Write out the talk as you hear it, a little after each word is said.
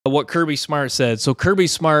what Kirby Smart said. So Kirby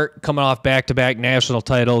Smart, coming off back-to-back national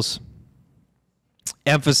titles,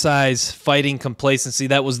 emphasize fighting complacency.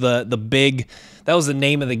 That was that was the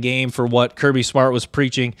name of the game for what Kirby Smart was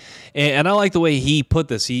preaching. And I like the way he put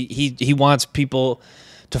this. He wants people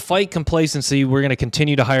to fight complacency. We're going to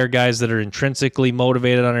continue to hire guys that are intrinsically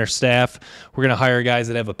motivated on our staff. We're going to hire guys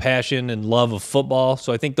that have a passion and love of football.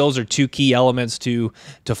 So I think those are two key elements to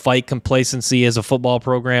fight complacency as a football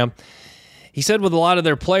program. He said with a lot of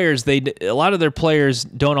their players,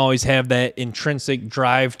 don't always have that intrinsic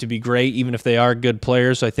drive to be great, even if they are good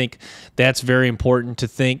players. So I think that's very important to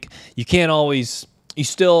think. You can't always,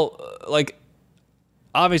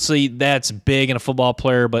 obviously that's big in a football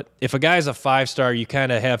player, but if a guy's a 5-star, you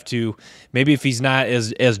kind of have to, maybe if he's not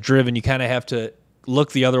as driven, you kind of have to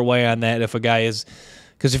look the other way on that if a guy is,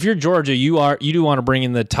 because if you're Georgia, you do want to bring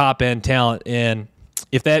in the top end talent, and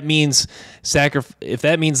if that means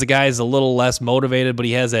the guy is a little less motivated, but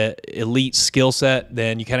he has an elite skill set,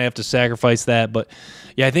 then you kind of have to sacrifice that. But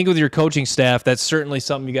yeah, I think with your coaching staff, that's certainly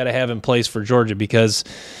something you got to have in place for Georgia, because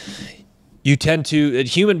you tend to,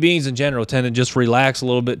 human beings in general tend to just relax a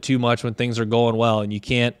little bit too much when things are going well, and you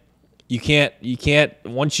can't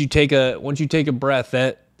once you take a breath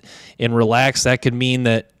and relax, that could mean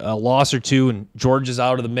that a loss or two and Georgia's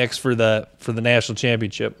out of the mix for the national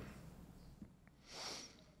championship.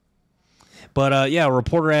 But, a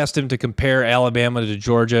reporter asked him to compare Alabama to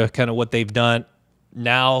Georgia, kind of what they've done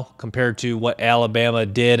now compared to what Alabama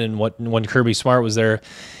did and when Kirby Smart was there.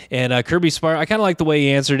 And Kirby Smart, I kind of like the way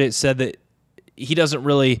he answered it, said that he doesn't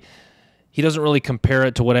really compare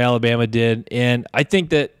it to what Alabama did. And I think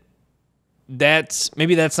that's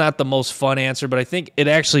not the most fun answer, but I think it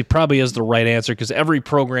actually probably is the right answer, because every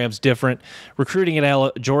program's different. Recruiting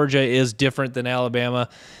at Georgia is different than Alabama.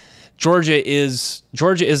 Georgia is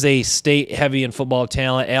a state heavy in football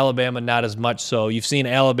talent. Alabama not as much so. You've seen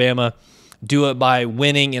Alabama do it by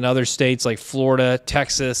winning in other states like Florida,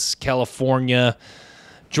 Texas, California.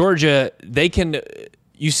 Georgia,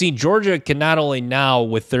 Georgia can not only now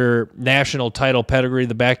with their national title pedigree,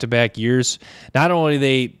 the back-to-back years, not only are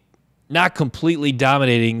they not completely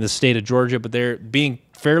dominating the state of Georgia, but they're being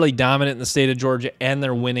fairly dominant in the state of Georgia, and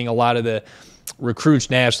they're winning a lot of the recruits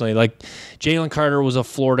nationally. Like Jalen Carter was a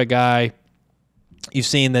Florida guy. You've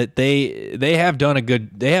seen that they have done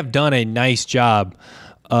a nice job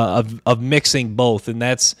of mixing both, and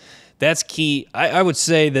that's key. I would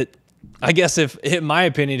say that, I guess, if in my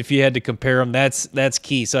opinion, if you had to compare them, that's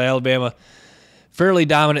key. So Alabama fairly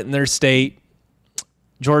dominant in their state,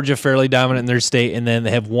 Georgia fairly dominant in their state, and then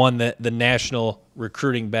they have won the national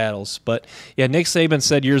recruiting battles. But yeah, Nick Saban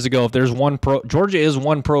said years ago, if there's Georgia is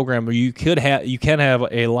one program where you can have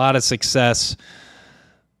a lot of success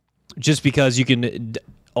just because you can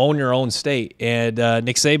own your own state. And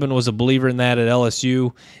Nick Saban was a believer in that at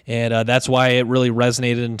LSU, and that's why it really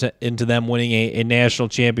resonated into them winning a national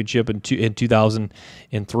championship in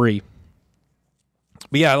 2003.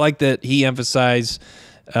 But yeah, I like that he emphasized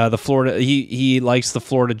the Florida. He likes the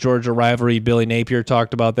Florida-Georgia rivalry. Billy Napier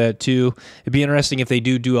talked about that too. It'd be interesting if they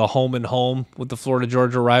do a home and home with the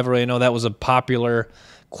Florida-Georgia rivalry. I know that was a popular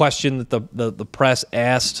question that the press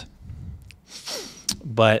asked.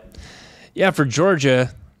 But yeah, for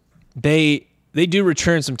Georgia, they do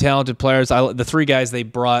return some talented players. The three guys they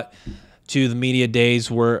brought to the media days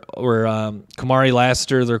were Kamari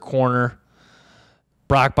Lassiter, their corner,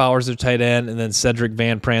 Brock Bowers, their tight end, and then Cedric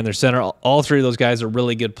Van Pran, their center. All three of those guys are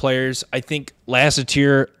really good players. I think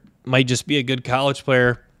Lassiter might just be a good college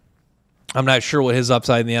player. I'm not sure what his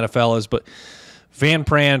upside in the NFL is, but Van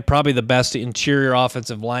Pran, probably the best interior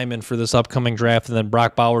offensive lineman for this upcoming draft, and then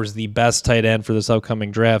Brock Bowers, the best tight end for this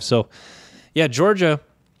upcoming draft. So, yeah, Georgia,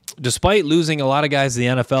 despite losing a lot of guys to the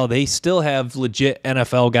NFL, they still have legit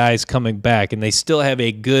NFL guys coming back, and they still have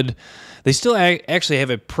actually have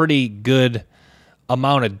a pretty good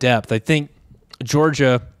amount of depth. I think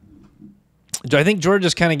Georgia's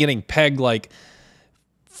kind of getting pegged like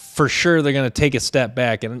for sure they're going to take a step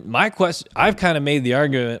back. And my question, I've kind of made the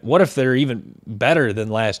argument, what if they're even better than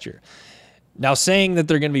last year? Now, saying that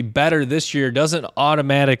they're going to be better this year doesn't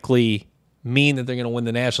automatically mean that they're going to win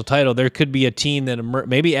the national title. There could be a team that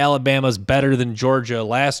maybe Alabama's better than Georgia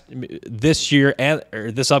this year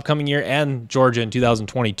or this upcoming year, and Georgia in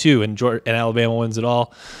 2022, and Alabama wins it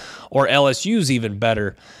all. Or LSU's even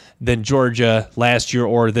better than Georgia last year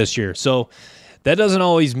or this year. So that doesn't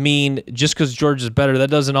always mean, just because Georgia's better, that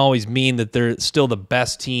doesn't always mean that they're still the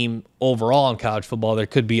best team overall in college football. There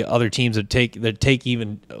could be other teams that take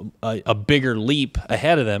even a bigger leap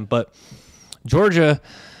ahead of them. But Georgia,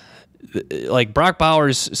 like Brock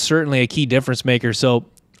Bowers, certainly a key difference maker. So,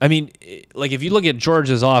 I mean, like if you look at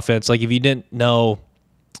Georgia's offense, like if you didn't know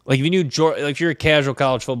like if you knew Georgia, like if you're a casual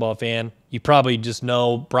college football fan, you probably just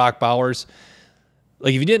know Brock Bowers.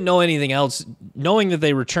 Like if you didn't know anything else, knowing that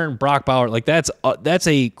they returned Brock Bowers, like that's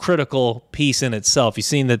a critical piece in itself. You've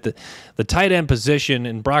seen that the tight end position,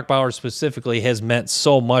 and Brock Bowers specifically, has meant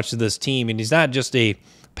so much to this team, and he's not just a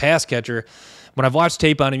pass catcher. When I've watched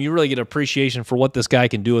tape on him, you really get appreciation for what this guy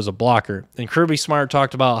can do as a blocker. And Kirby Smart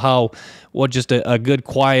talked about how just a good,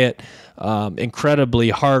 quiet, incredibly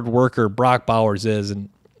hard worker Brock Bowers is. And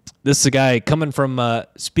this is a guy coming from,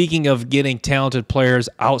 speaking of getting talented players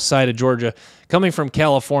outside of Georgia, coming from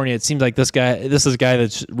California, it seems like this is a guy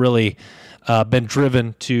that's really been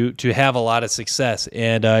driven to have a lot of success.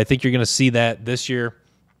 And I think you're going to see that this year.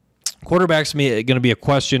 Quarterback's going to be a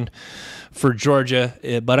question for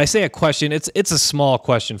Georgia, but I say a question, it's a small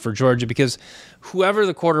question for Georgia, because whoever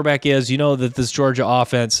the quarterback is, you know that the Georgia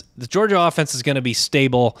offense is going to be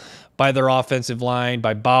stable by their offensive line,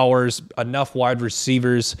 by Bowers, enough wide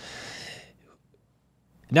receivers.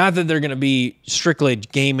 Not that they're going to be strictly a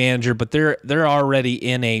game manager, but they're already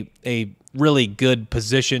in a really good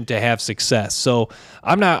position to have success. So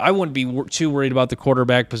I wouldn't be too worried about the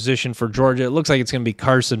quarterback position for Georgia. It looks like it's going to be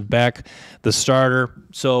Carson Beck, the starter.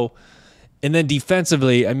 So, and then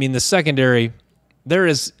defensively, I mean, the secondary, there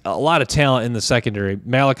is a lot of talent in the secondary.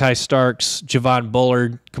 Malachi Starks, Javon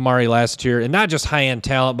Bullard, Kamari Lassiter, and not just high-end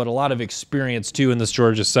talent, but a lot of experience too in this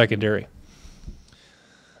Georgia secondary.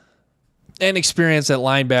 And experience at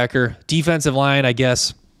linebacker. Defensive line, I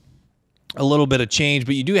guess, a little bit of change,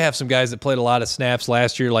 but you do have some guys that played a lot of snaps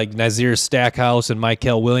last year, like Nazir Stackhouse and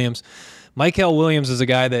Mykel Williams. Mykel Williams is a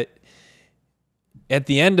guy that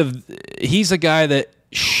he's a guy that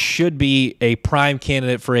should be a prime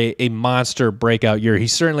candidate for a monster breakout year. He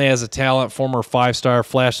certainly has a talent, former 5-star,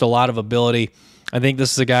 flashed a lot of ability. I think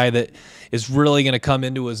this is a guy that is really going to come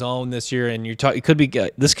into his own this year, and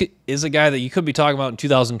this is a guy that you could be talking about in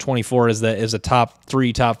 2024 as a top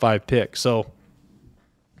 3, top 5 pick. So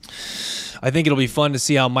I think it'll be fun to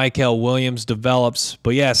see how Mykel Williams develops.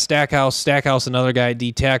 But yeah, Stackhouse, another guy,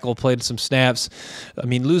 D tackle, played some snaps. I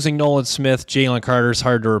mean, losing Nolan Smith, Jalen Carter is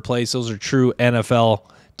hard to replace. Those are true NFL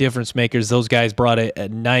difference makers. Those guys brought a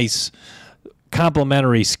nice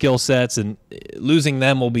complementary skill sets, and losing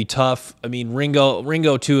them will be tough. I mean,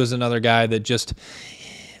 Ringo too is another guy that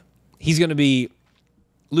he's going to be,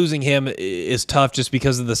 losing him is tough just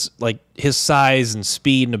because of this, like his size and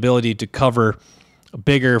speed and ability to cover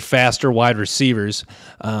bigger, faster wide receivers.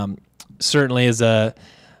 Certainly is a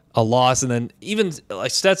loss. And then even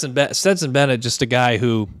like Stetson Bennett, just a guy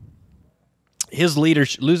who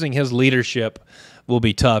losing his leadership will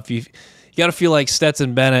be tough. You got to feel like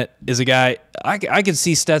Stetson Bennett is a guy, I could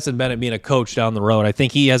see Stetson Bennett being a coach down the road. I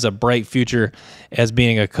think he has a bright future as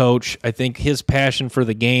being a coach. I think his passion for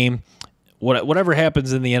the game, whatever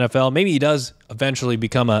happens in the NFL, maybe he does eventually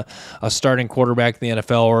become a starting quarterback in the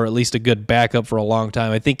NFL, or at least a good backup for a long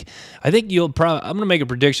time. I think I'm going to make a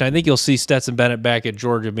prediction. I think you'll see Stetson Bennett back at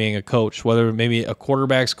Georgia being a coach, whether maybe a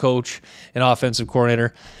quarterback's coach, an offensive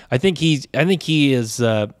coordinator. I think he is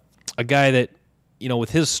a guy that, you know,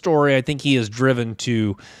 with his story, I think he is driven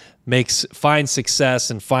to find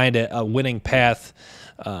success and find a winning path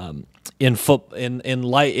in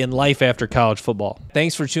life after college football.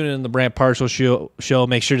 Thanks for tuning in to the Brant Parcel Show.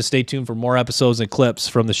 Make sure to stay tuned for more episodes and clips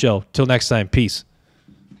from the show. Till next time, peace.